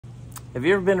Have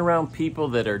you ever been around people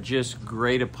that are just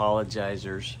great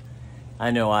apologizers?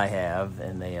 I know I have,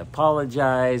 and they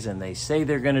apologize and they say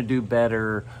they're going to do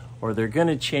better or they're going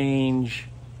to change,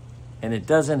 and it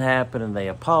doesn't happen, and they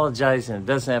apologize and it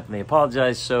doesn't happen, they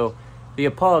apologize, so the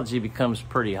apology becomes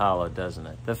pretty hollow, doesn't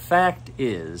it? The fact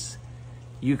is,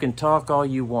 you can talk all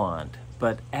you want,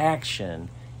 but action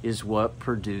is what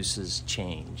produces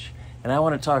change. And I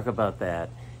want to talk about that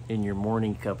in your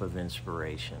morning cup of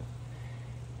inspiration.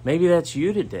 Maybe that's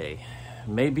you today.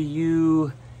 Maybe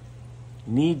you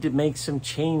need to make some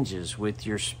changes with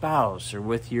your spouse or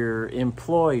with your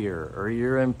employer or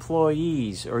your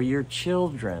employees or your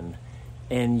children,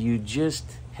 and you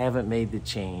just haven't made the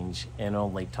change and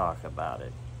only talk about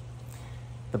it.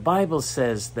 The Bible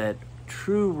says that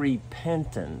true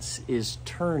repentance is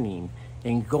turning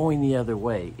and going the other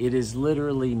way. It is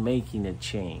literally making a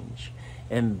change.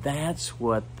 And that's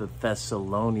what the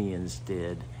Thessalonians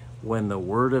did when the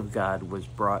Word of God was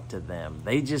brought to them.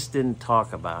 They just didn't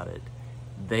talk about it.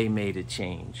 They made a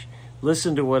change.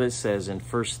 Listen to what it says in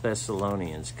 1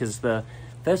 Thessalonians, because the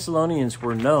Thessalonians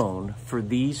were known for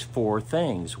these four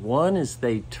things. One is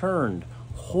they turned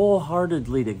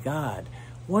wholeheartedly to God.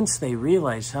 Once they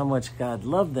realized how much God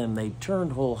loved them, they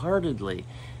turned wholeheartedly.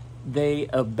 They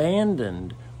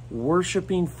abandoned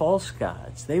worshiping false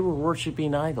gods. They were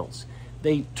worshiping idols.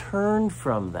 They turned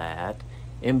from that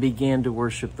and began to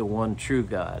worship the one true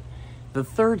God. The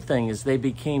third thing is they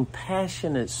became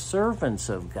passionate servants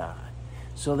of God.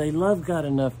 So they loved God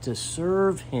enough to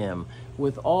serve Him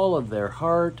with all of their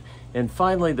heart. And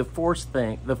finally, the fourth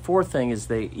thing is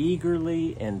they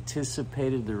eagerly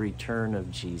anticipated the return of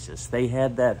Jesus. They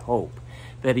had that hope,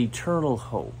 that eternal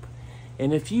hope.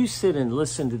 And if you sit and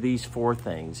listen to these four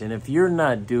things, and if you're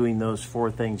not doing those four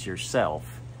things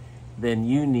yourself, then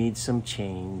you need some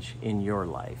change in your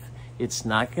life. It's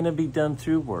not going to be done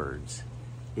through words.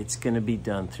 It's going to be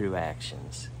done through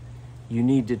actions. You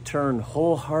need to turn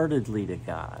wholeheartedly to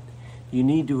God. You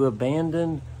need to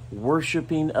abandon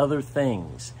worshiping other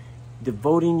things,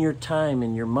 devoting your time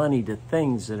and your money to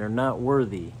things that are not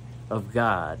worthy of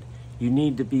God. You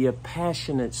need to be a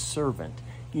passionate servant.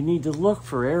 You need to look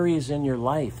for areas in your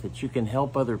life that you can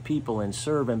help other people and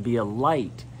serve and be a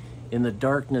light in the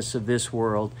darkness of this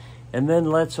world. And then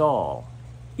let's all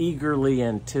eagerly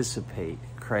anticipate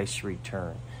Christ's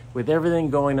return. With everything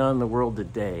going on in the world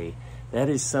today, that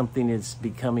is something that's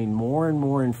becoming more and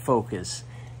more in focus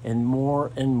and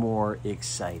more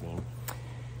exciting.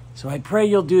 So I pray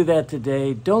you'll do that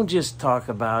today. Don't just talk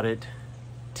about it.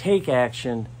 Take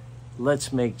action.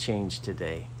 Let's make change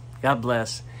today. God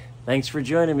bless. Thanks for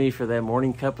joining me for that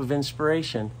morning cup of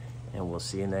inspiration, and we'll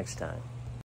see you next time.